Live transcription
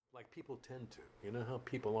like people tend to. You know how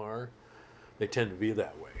people are? They tend to be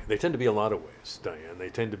that way. They tend to be a lot of ways, Diane. They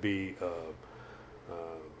tend to be,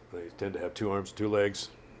 they tend to have two arms, two legs,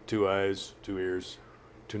 two eyes, two ears,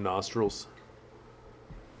 two nostrils,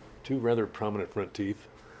 two rather prominent front teeth,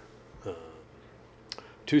 uh,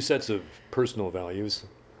 two sets of personal values,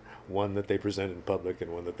 one that they present in public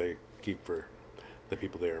and one that they keep for the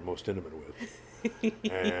people they are most intimate with,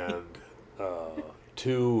 and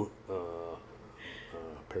two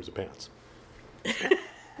pairs of pants.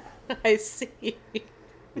 I see.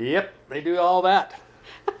 Yep, they do all that.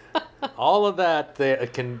 All of that, they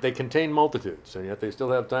contain multitudes, and yet they still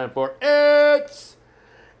have time for it's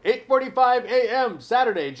 8:45 a.m.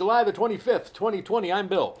 Saturday, July the 25th, 2020. I'm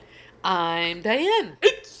Bill. I'm Diane.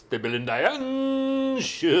 It's the Bill and Diane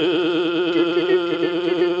Show.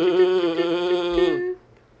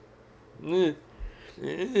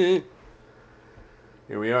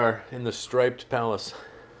 Here we are in the striped palace,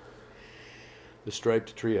 the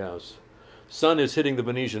striped treehouse. Sun is hitting the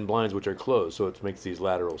Venetian blinds, which are closed, so it makes these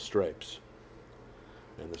lateral stripes.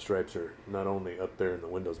 And the stripes are not only up there in the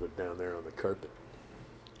windows, but down there on the carpet.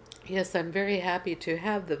 Yes, I'm very happy to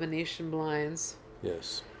have the Venetian blinds.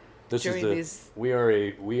 Yes, this During is the these...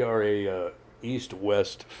 we are a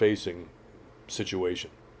east-west facing situation.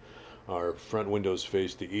 Our front windows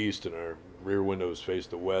face the east, and our rear windows face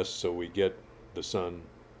the west, so we get the sun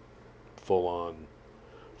full on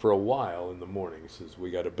for a while in the mornings. As we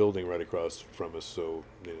got a building right across from us, so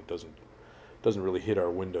it doesn't really hit our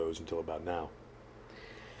windows until about now.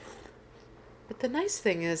 But the nice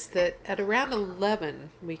thing is that at around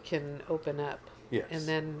 11 we can open up. Yes. And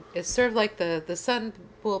then it's sort of like the sun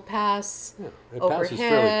will pass It overhead passes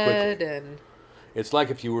fairly quickly. and It's like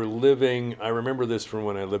if you were living, I remember this from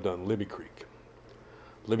when I lived on Libby Creek.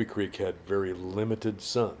 Libby Creek had very limited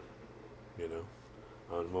sun,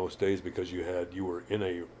 on most days, because you were in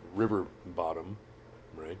a river bottom,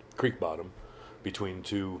 right? Creek bottom, between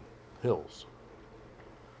two hills.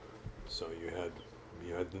 So you had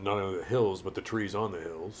not only the hills, but the trees on the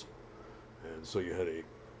hills. And so you had a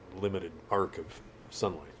limited arc of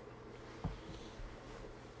sunlight.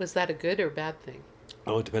 was that a good or bad thing?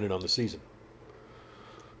 Oh, it depended on the season.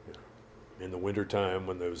 In the wintertime,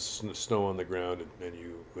 when there was snow on the ground,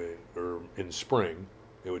 or in spring,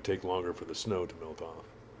 it would take longer for the snow to melt off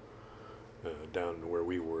down where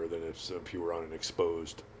we were than if you were on an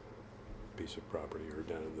exposed piece of property or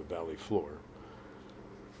down in the valley floor.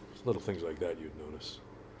 Little things like that you'd notice.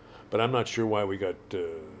 But I'm not sure why we got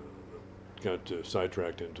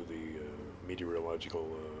sidetracked into the meteorological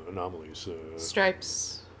anomalies.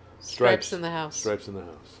 Stripes in the house. Stripes in the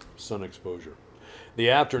house. Sun exposure.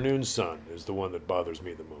 The afternoon sun is the one that bothers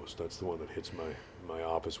me the most. That's the one that hits my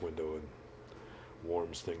office window and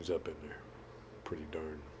warms things up in there pretty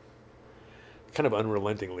darn. Kind of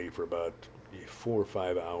unrelentingly for about 4 or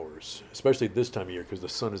 5 hours, especially this time of year, because the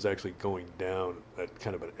sun is actually going down at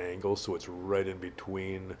kind of an angle, so it's right in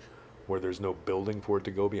between where there's no building for it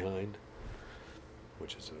to go behind,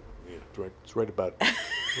 which is it's right about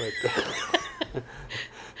right.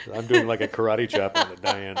 I'm doing like a karate chop on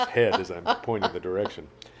Diane's head as I'm pointing the direction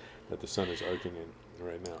that the sun is arcing in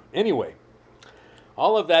right now. Anyway,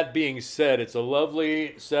 all of that being said, it's a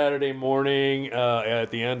lovely Saturday morning at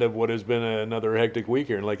the end of what has been another hectic week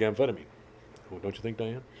here in Lake Amphetamine. Well, don't you think,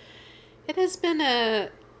 Diane? It has been a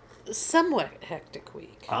somewhat hectic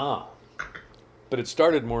week. But it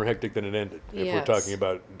started more hectic than it ended, if Yes. we're talking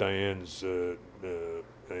about Diane's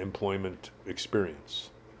employment experience,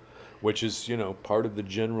 which is, part of the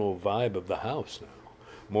general vibe of the house now,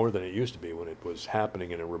 more than it used to be when it was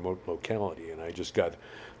happening in a remote locality, and I just got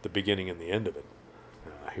the beginning and the end of it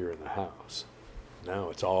here in the house. Now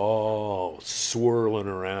it's all swirling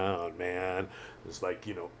around, man. There's like,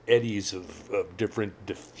 eddies of different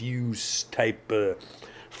diffuse type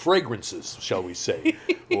fragrances, shall we say,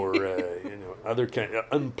 or, other kind of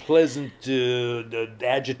unpleasant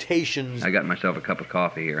agitations. I got myself a cup of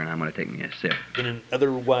coffee here, and I'm going to take me a sip. In an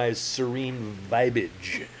otherwise serene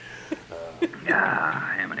vibage.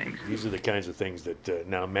 Ham and eggs. These are the kinds of things that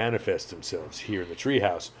now manifest themselves here in the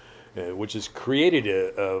treehouse, which has created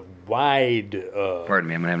a wide... Pardon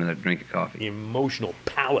me, I'm going to have another drink of coffee. Emotional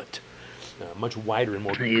palette. Much wider and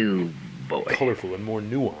more colorful and more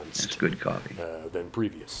nuanced. It's good coffee. Than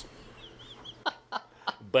previous.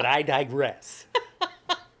 But I digress.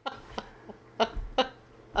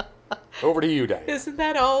 Over to you, Diane. Isn't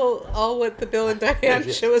that all what the Bill and Diane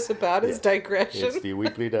show is about, is digression? It's the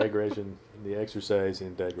weekly digression, the exercise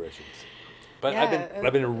in digressions. But Yeah.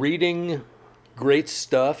 I've been reading great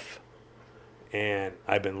stuff, and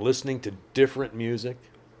I've been listening to different music,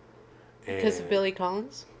 Because of Billy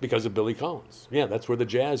Collins? Because of Billy Collins. Yeah, that's where the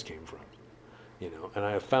jazz came from. And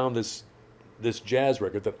I have found this jazz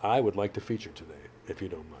record that I would like to feature today, if you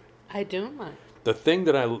don't mind. I don't mind.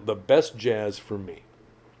 The best jazz for me,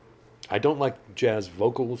 I don't like jazz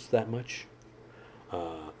vocals that much,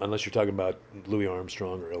 unless you're talking about Louis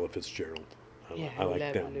Armstrong or Ella Fitzgerald. I like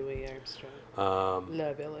love them. Louis Armstrong.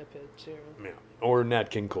 Love Ella Fitzgerald. Yeah, or Nat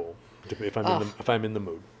King Cole, if I'm in the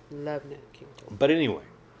mood. Love Nat King Cole. But anyway,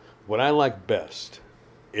 what I like best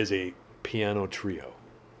is a piano trio.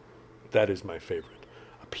 That is my favorite.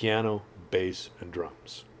 A piano, bass, and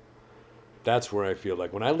drums. That's where I feel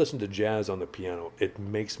like when I listen to jazz on the piano, it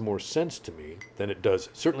makes more sense to me than it does,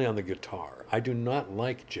 certainly on the guitar. I do not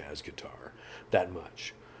like jazz guitar that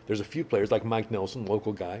much. There's a few players like Mike Nelson,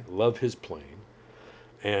 local guy, love his playing.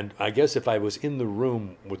 And I guess if I was in the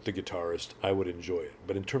room with the guitarist, I would enjoy it.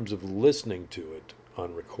 But in terms of listening to it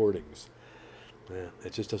on recordings,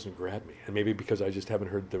 it just doesn't grab me. And maybe because I just haven't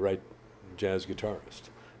heard the right jazz guitarist.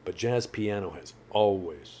 But jazz piano has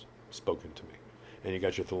always spoken to me. And you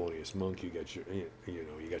got your Thelonious Monk, you got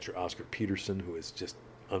your Oscar Peterson, who is just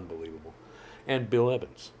unbelievable, and Bill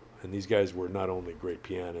Evans. And these guys were not only great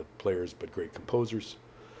piano players, but great composers.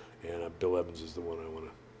 And Bill Evans is the one I want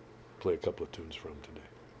to play a couple of tunes from today.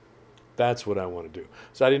 That's what I want to do.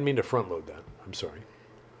 So I didn't mean to front load that. I'm sorry.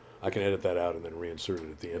 I can edit that out and then reinsert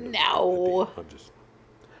it at the end. No.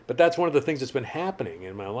 But that's one of the things that's been happening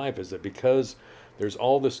in my life, is that because there's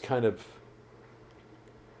all this kind of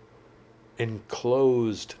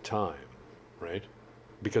enclosed time, right?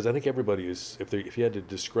 Because I think everybody is, if you had to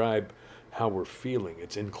describe how we're feeling,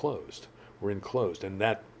 it's enclosed. We're enclosed, and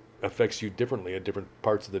that affects you differently at different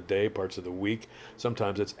parts of the day, parts of the week.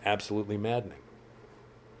 Sometimes it's absolutely maddening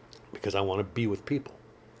because I want to be with people.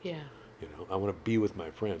 Yeah. I want to be with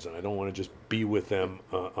my friends, and I don't want to just be with them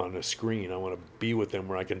on a screen. I want to be with them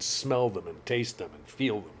where I can smell them and taste them and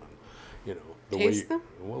feel them, and taste them?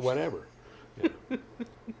 Whatever.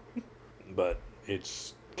 But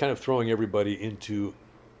it's kind of throwing everybody into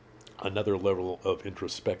another level of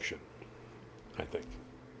introspection, I think,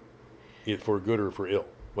 for good or for ill,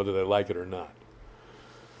 whether they like it or not.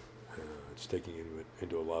 It's taking it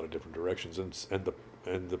into a lot of different directions, and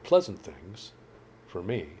the pleasant things, for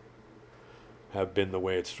me, have been the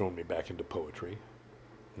way it's thrown me back into poetry.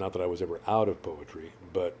 Not that I was ever out of poetry,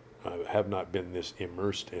 but I have not been this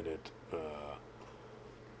immersed in it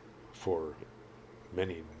for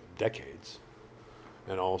many decades.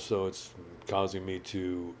 And also it's causing me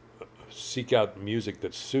to seek out music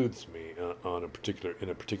that soothes me in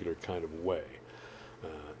a particular kind of way.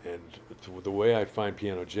 And the way I find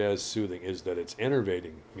piano jazz soothing is that it's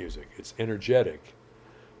enervating music. It's energetic,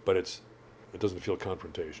 but it doesn't feel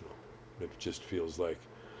confrontational. It just feels like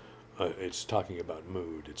it's talking about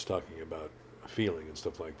mood. It's talking about feeling and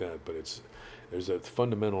stuff like that. But there's a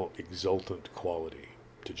fundamental exultant quality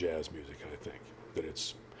to jazz music, I think, that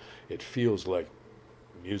it feels like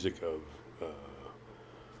music of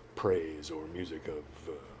praise or music of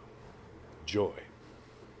joy.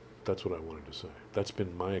 That's what I wanted to say. That's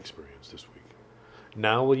been my experience this week.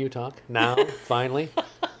 Now will you talk? Now, finally?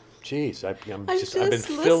 Jeez, I've been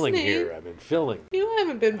filling here. I've been filling. You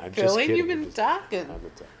haven't been filling. You've been talking. I've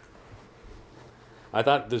been talking. I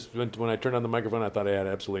thought when I turned on the microphone, I thought I had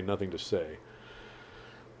absolutely nothing to say.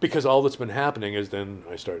 Because all that's been happening is then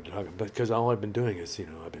I started talking. Because all I've been doing is,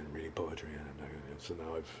 I've been reading poetry. So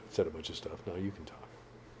now I've said a bunch of stuff. Now you can talk.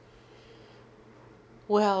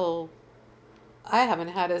 Well, I haven't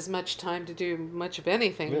had as much time to do much of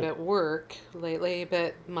anything but work lately.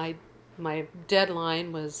 But my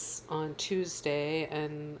deadline was on Tuesday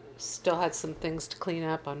and still had some things to clean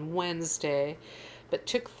up on Wednesday, but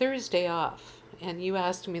took Thursday off. And you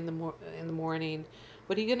asked me in the morning,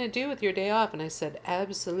 what are you going to do with your day off? And I said,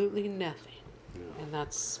 absolutely nothing. Yeah. And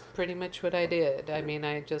that's pretty much what I did. I mean,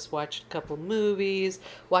 I just watched a couple movies,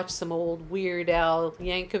 watched some old Weird Al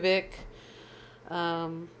Yankovic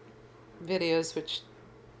videos, which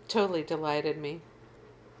totally delighted me.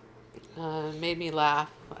 Made me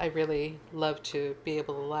laugh. I really love to be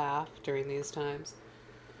able to laugh during these times.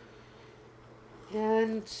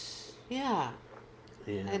 And yeah.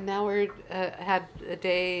 And now we're had a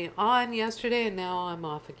day on yesterday, and now I'm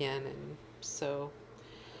off again, and so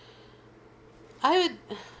I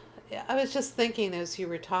was just thinking as you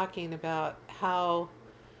were talking about how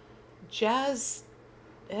jazz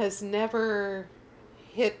has never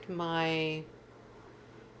hit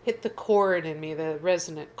the chord in me, the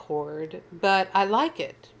resonant chord, but I like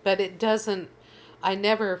it. But it doesn't, I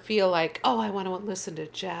never feel like, oh, I want to listen to a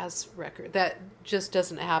jazz record. That just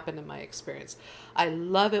doesn't happen in my experience. I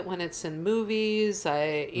love it when it's in movies,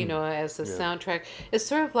 as a soundtrack. It's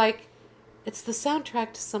sort of like it's the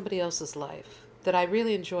soundtrack to somebody else's life that I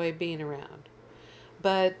really enjoy being around.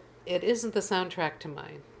 But it isn't the soundtrack to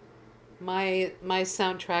mine. My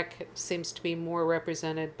soundtrack seems to be more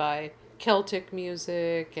represented by Celtic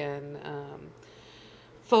music and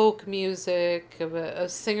folk music,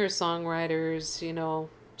 of singer songwriters,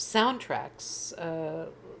 soundtracks,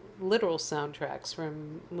 literal soundtracks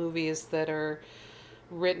from movies that are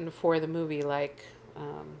written for the movie, like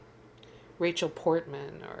Rachel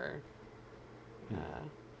Portman or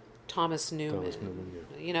Thomas Newman. Thomas Newman,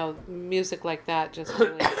 yeah. Music like that just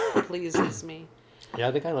really pleases me. Yeah,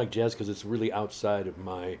 I think I like jazz because it's really outside of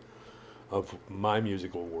my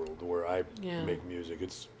musical world where I Yeah. make music.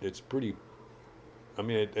 It's pretty. I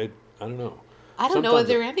mean, I don't know. I don't know Sometimes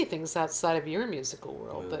whether anything's outside of your musical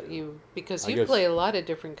world, but because I you guess- play a lot of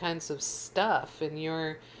different kinds of stuff, and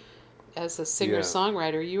as a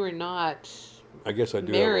singer-songwriter, you are not I guess I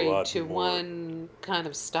do have a married lot to more one kind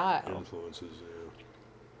of style. influences. Yeah.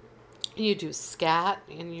 You do scat,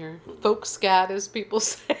 and your folk scat, as people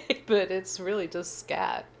say, but it's really just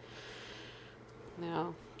scat.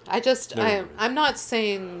 No, Never mind. I'm not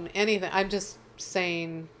saying anything. I'm just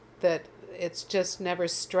saying that it's just never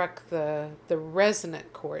struck the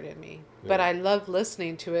resonant chord in me. But Yeah. I love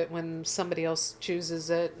listening to it when somebody else chooses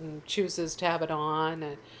it and chooses to have it on,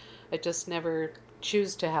 and I just never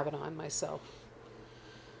choose to have it on myself.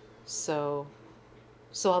 So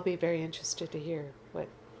I'll be very interested to hear what.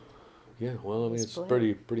 Yeah, well, I mean, Was it's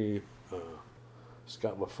played. pretty.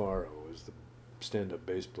 Scott LaFaro is the stand-up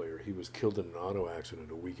bass player. He was killed in an auto accident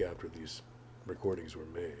a week after these recordings were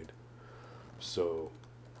made. So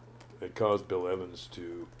it caused Bill Evans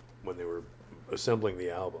to, when they were assembling the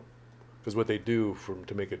album, because what they do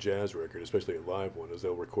to make a jazz record, especially a live one, is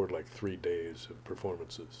they'll record like 3 days of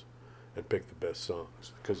performances and pick the best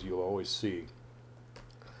songs. Because you'll always see,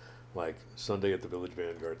 like Sunday at the Village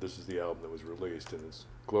Vanguard, this is the album that was released, and it's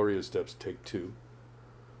Gloria Steps Take Two,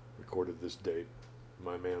 recorded this date.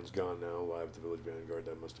 My Man's Gone Now, live at the Village Vanguard,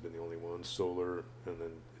 that must have been the only one. Solar, and then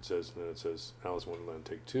it says Alice in Wonderland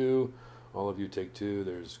Take Two, All of You Take Two.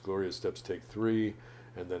 There's Gloria Steps Take Three,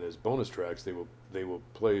 and then as bonus tracks they will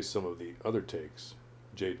play some of the other takes.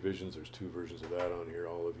 Jade Visions, there's 2 versions of that on here.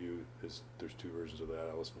 All of You there's 2 versions of that.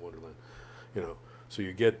 Alice in Wonderland, so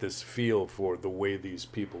you get this feel for the way these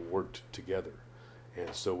people worked together.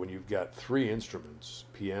 And so when you've got 3 instruments,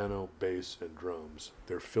 piano, bass, and drums,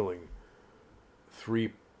 they're filling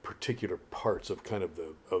 3 particular parts of kind of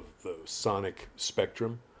the sonic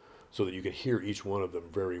spectrum, so that you can hear each one of them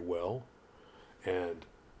very well. And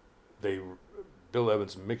Bill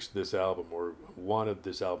Evans mixed this album, or wanted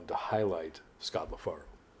this album to highlight Scott LaFaro,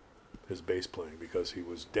 his bass playing, because he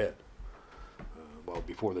was dead. Well,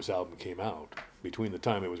 before this album came out, between the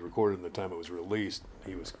time it was recorded and the time it was released,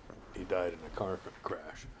 he died in a car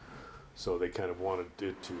crash. So they kind of wanted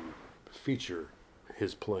it to feature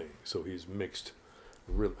his playing. So he's mixed.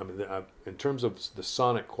 In terms of the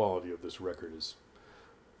sonic quality of this record, is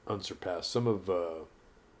unsurpassed. Some of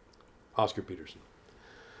Oscar Peterson,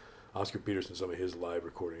 some of his live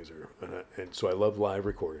recordings are, and so I love live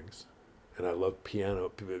recordings, and I love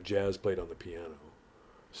jazz played on the piano.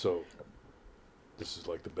 So this is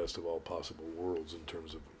like the best of all possible worlds in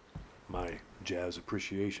terms of my jazz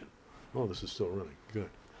appreciation. Oh, this is still running. Good.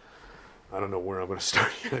 I don't know where I'm going to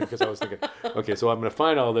start because I was thinking, okay, so I'm going to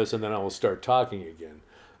find all this and then I will start talking again.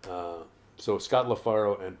 So Scott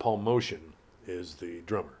LaFaro and Paul Motion is the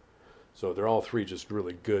drummer. So they're all 3 just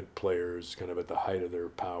really good players, kind of at the height of their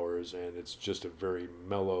powers, and it's just a very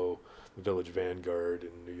mellow Village Vanguard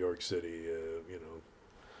in New York City,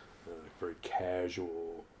 very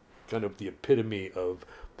casual, kind of the epitome of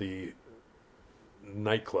the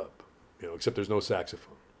nightclub, except there's no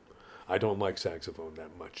saxophone. I don't like saxophone that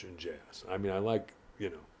much in jazz. I mean, I like,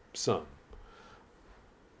 some,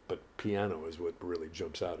 but piano is what really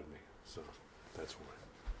jumps out at me. So that's why.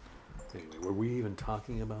 Anyway, were we even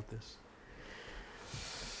talking about this?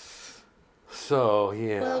 So,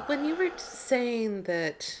 yeah. Well, when you were saying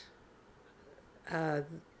that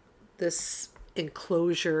this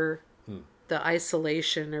enclosure, the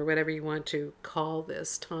isolation, or whatever you want to call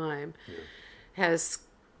this time, has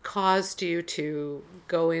caused you to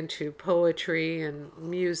go into poetry and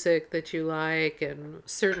music that you like, and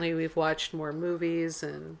certainly we've watched more movies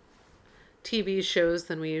and TV shows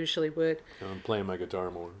than we usually would. I'm playing my guitar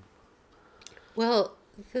more. Well,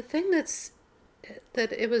 the thing that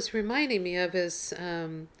it was reminding me of is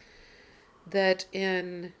that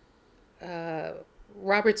in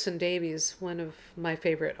Robertson Davies, one of my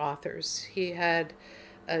favorite authors, he had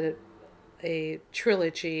a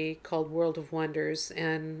trilogy called World of Wonders,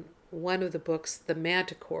 and one of the books, The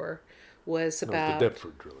Manticore, was about the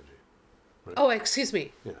Deptford trilogy. Right? Oh, excuse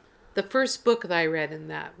me. Yeah. The first book that I read in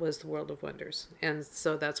that was The World of Wonders. And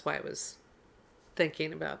so that's why I was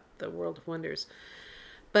thinking about The World of Wonders.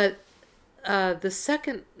 But the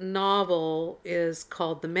second novel is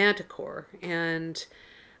called The Manticore. And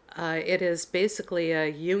it is basically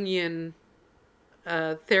a Jungian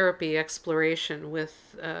therapy exploration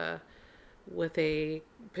with a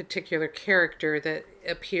particular character that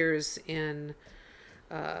appears in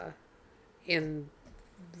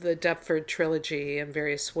the Deptford trilogy in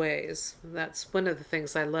various ways. That's one of the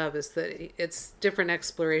things I love, is that it's different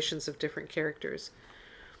explorations of different characters.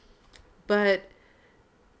 But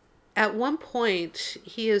at one point,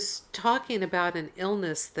 he is talking about an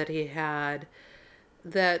illness that he had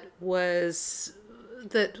that forced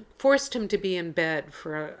him to be in bed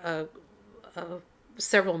for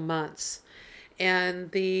several months.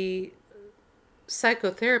 And the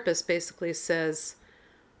psychotherapist basically says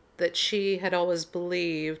that she had always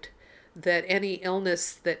believed that any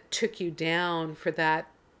illness that took you down for that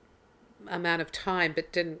amount of time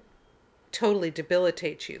but didn't totally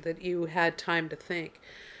debilitate you, that you had time to think,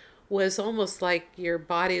 was almost like your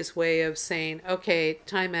body's way of saying, okay,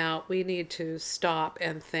 time out, we need to stop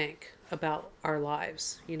and think about our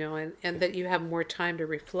lives, and that you have more time to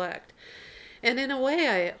reflect. And in a way,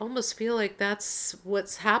 I almost feel like that's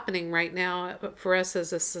what's happening right now for us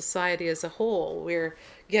as a society as a whole. We're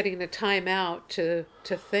getting a time out to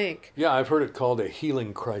think. Yeah, I've heard it called a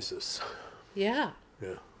healing crisis. Yeah.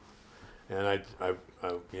 Yeah, and I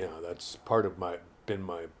yeah, that's part of my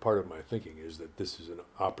thinking, is that this is an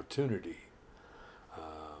opportunity,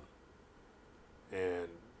 and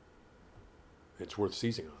it's worth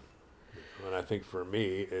seizing on. And I think for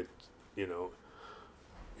me,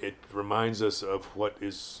 it reminds us of what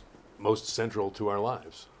is most central to our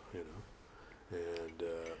lives, and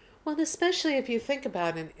Well, especially if you think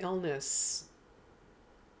about an illness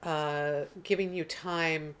giving you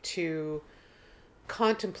time to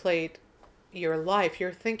contemplate your life.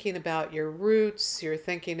 You're thinking about your roots, you're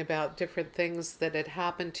thinking about different things that had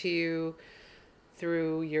happened to you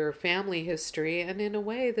through your family history, and in a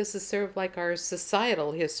way, this is sort of like our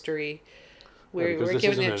societal history. We're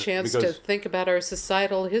given a chance to think about our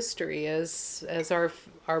societal history as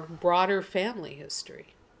our broader family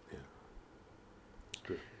history. Yeah,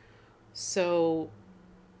 true. So,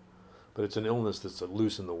 but it's an illness that's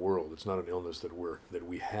loose in the world. It's not an illness that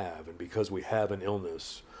we have, and because we have an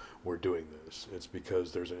illness, we're doing this. It's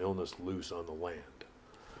because there's an illness loose on the land.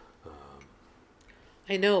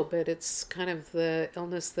 I know, but it's kind of the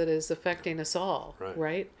illness that is affecting us all, right?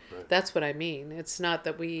 Right. That's what I mean. It's not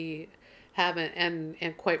that we haven't,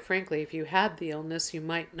 and quite frankly, if you had the illness, you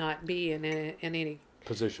might not be in any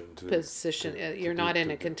position. You're not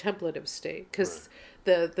in a contemplative state, because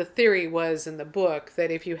the theory was in the book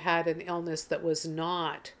that if you had an illness that was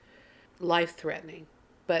not life-threatening,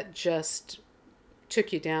 but just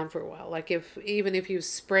took you down for a while, like even if you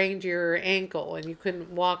sprained your ankle and you couldn't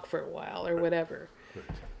walk for a while or whatever. Right.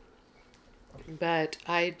 But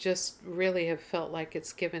I just really have felt like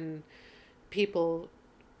it's given people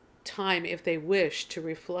time, if they wish, to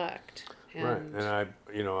reflect. And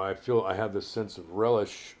I feel I have this sense of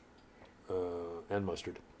relish and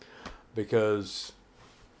mustard, because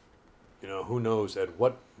who knows at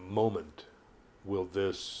what moment will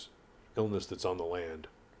this illness that's on the land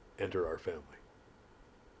enter our family.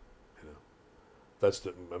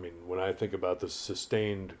 When I think about the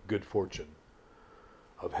sustained good fortune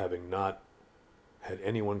of having not had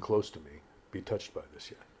anyone close to me be touched by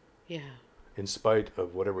this yet. Yeah. In spite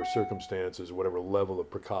of whatever circumstances, whatever level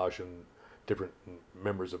of precaution different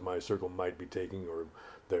members of my circle might be taking, or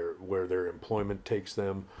where their employment takes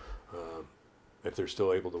them, if they're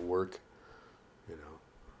still able to work,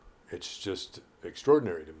 it's just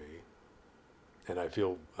extraordinary to me. And I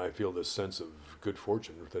feel this sense of good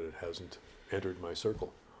fortune that it hasn't entered my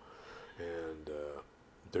circle. And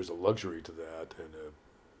there's a luxury to that, and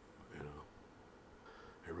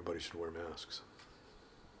everybody should wear masks.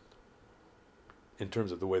 In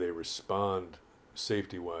terms of the way they respond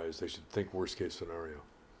safety-wise, they should think worst-case scenario.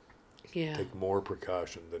 Yeah. Take more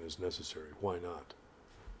precaution than is necessary. Why not?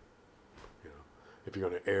 If you're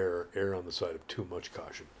going to err on the side of too much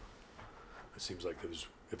caution. It seems like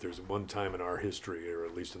if there's one time in our history, or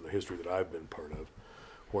at least in the history that I've been part of,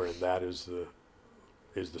 wherein that is the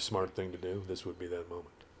smart thing to do, this would be that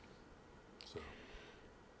moment. So.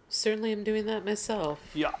 Certainly I'm doing that myself.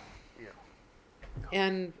 Yeah.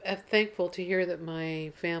 And I'm thankful to hear that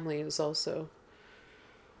my family is also,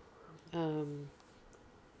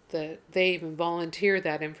 that they even volunteer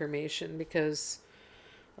that information, because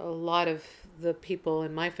a lot of the people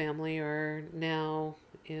in my family are now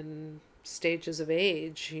in stages of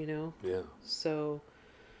age, you know. Yeah. So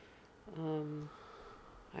I'm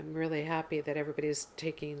really happy that everybody's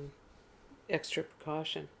taking extra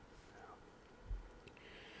precaution.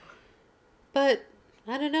 But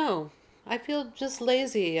I don't know. I feel just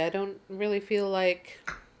lazy. I don't really feel like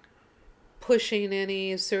pushing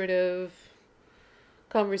any sort of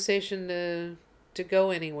conversation to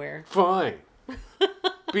go anywhere. Fine.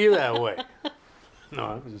 Be that way. No,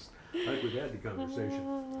 I think we've had the conversation.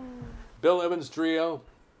 Bill Evans Trio,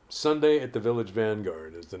 Sunday at the Village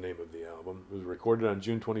Vanguard is the name of the album. It was recorded on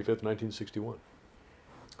June 25th, 1961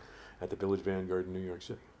 at the Village Vanguard in New York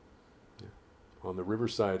City. Yeah. On the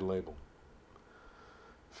Riverside label.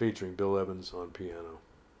 Featuring Bill Evans on piano,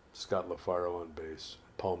 Scott LaFaro on bass,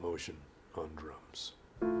 Paul Motion on drums.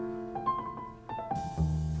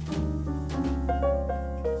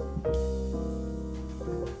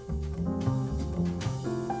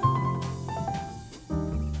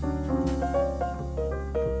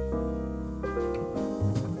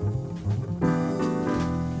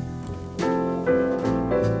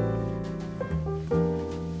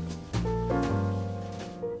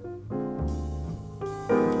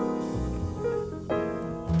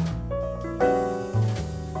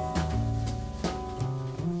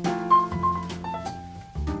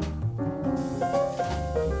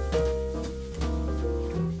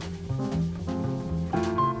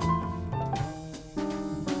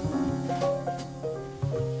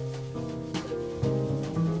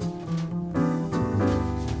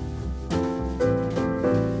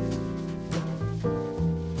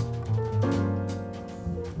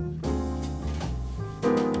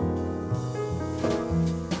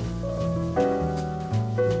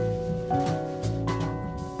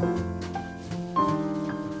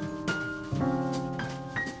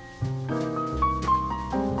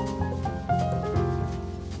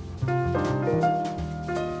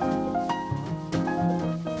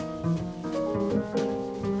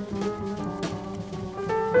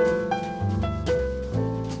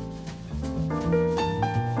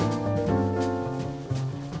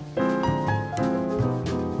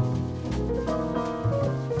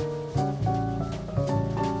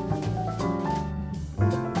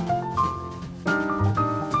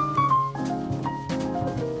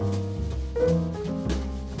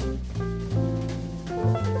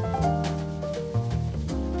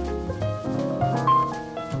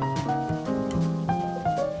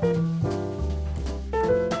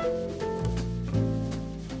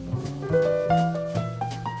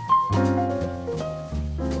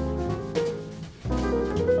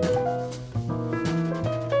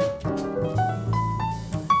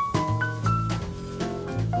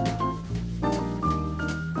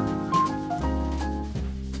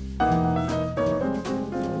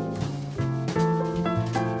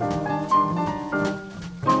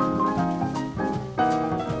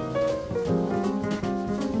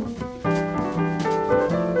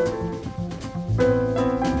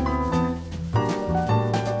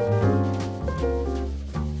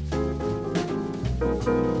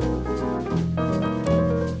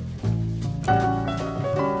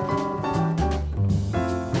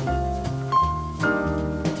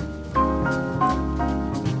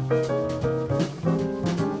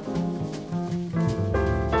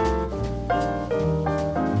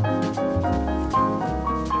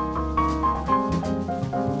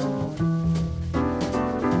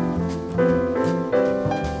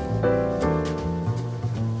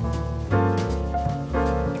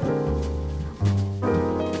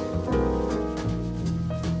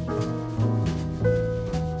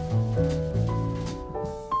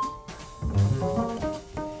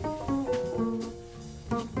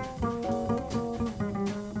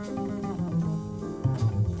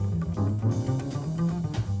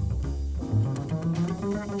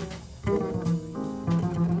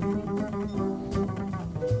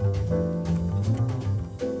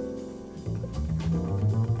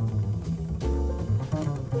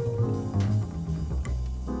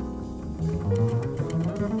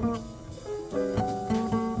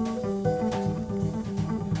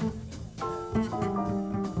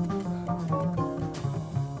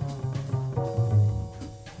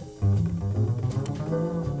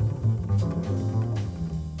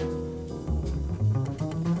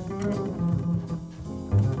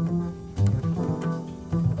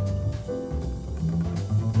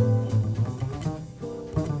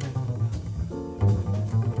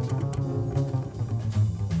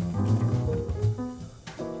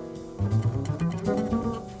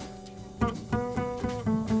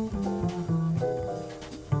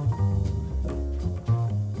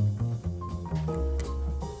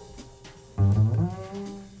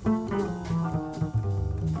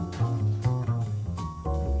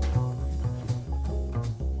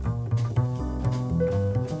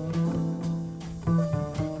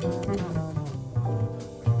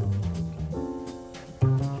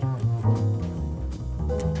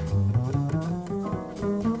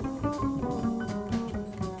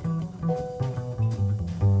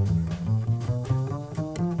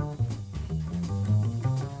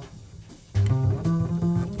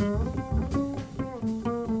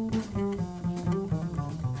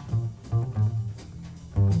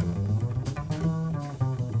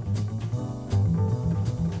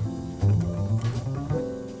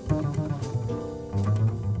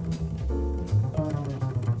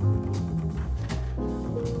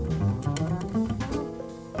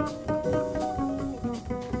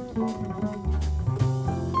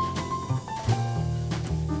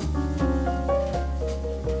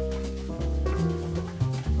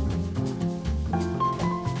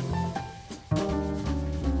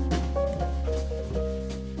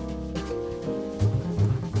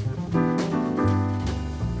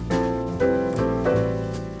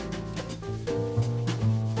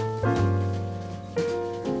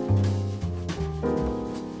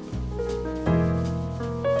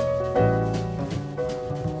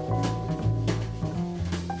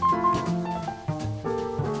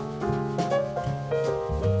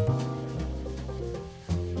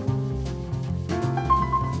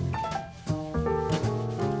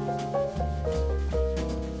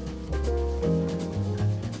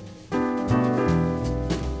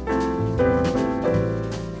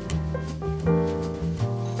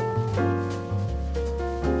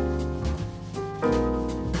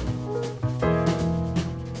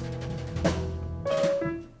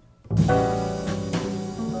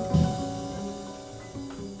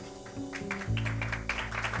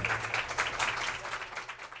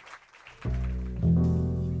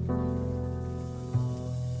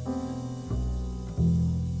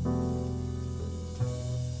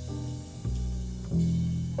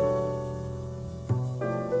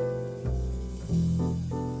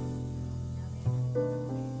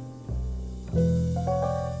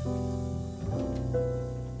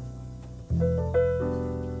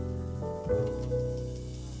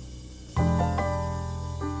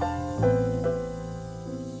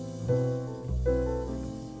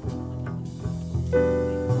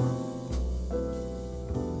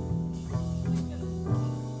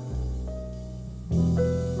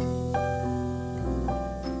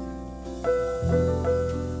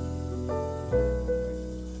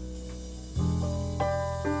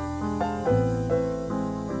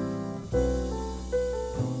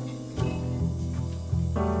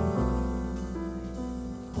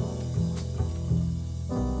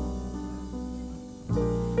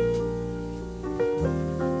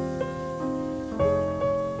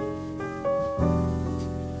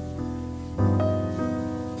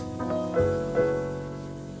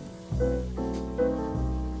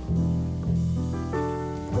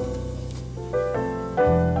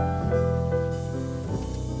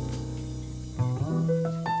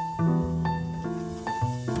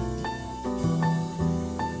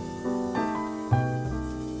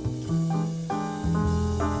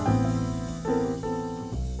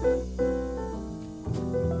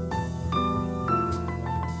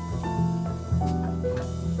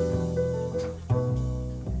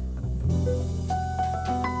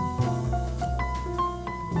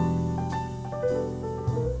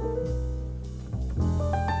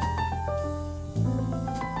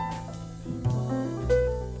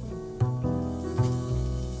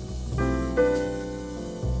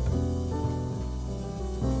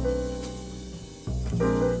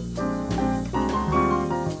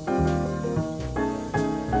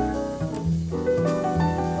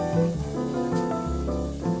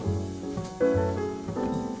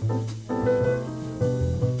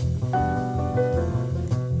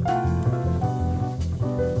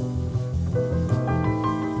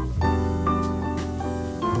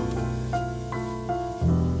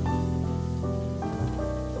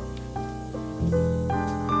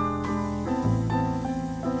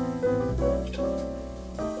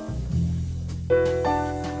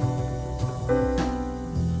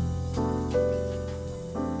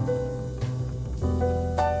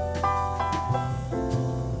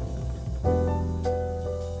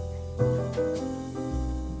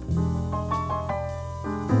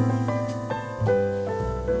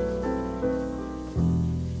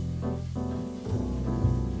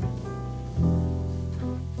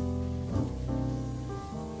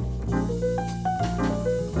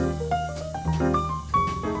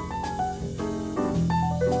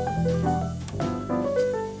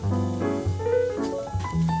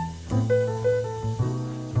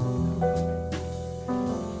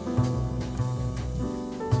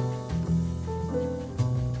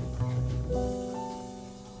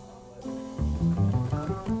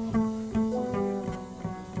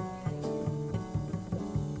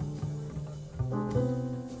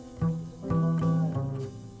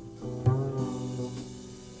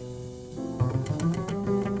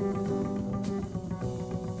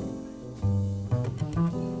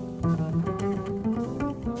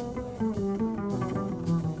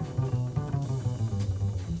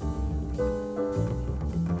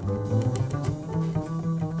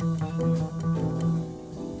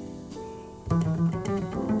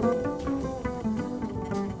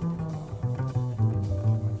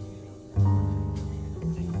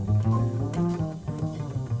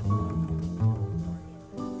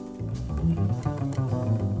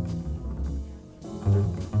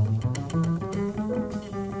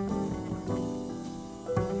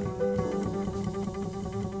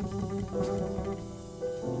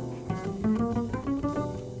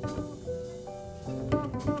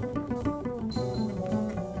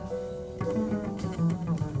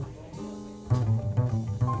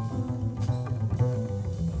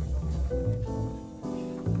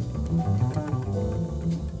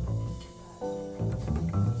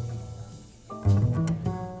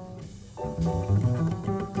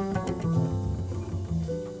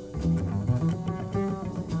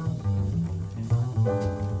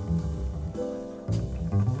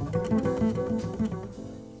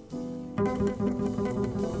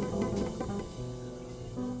 Bye.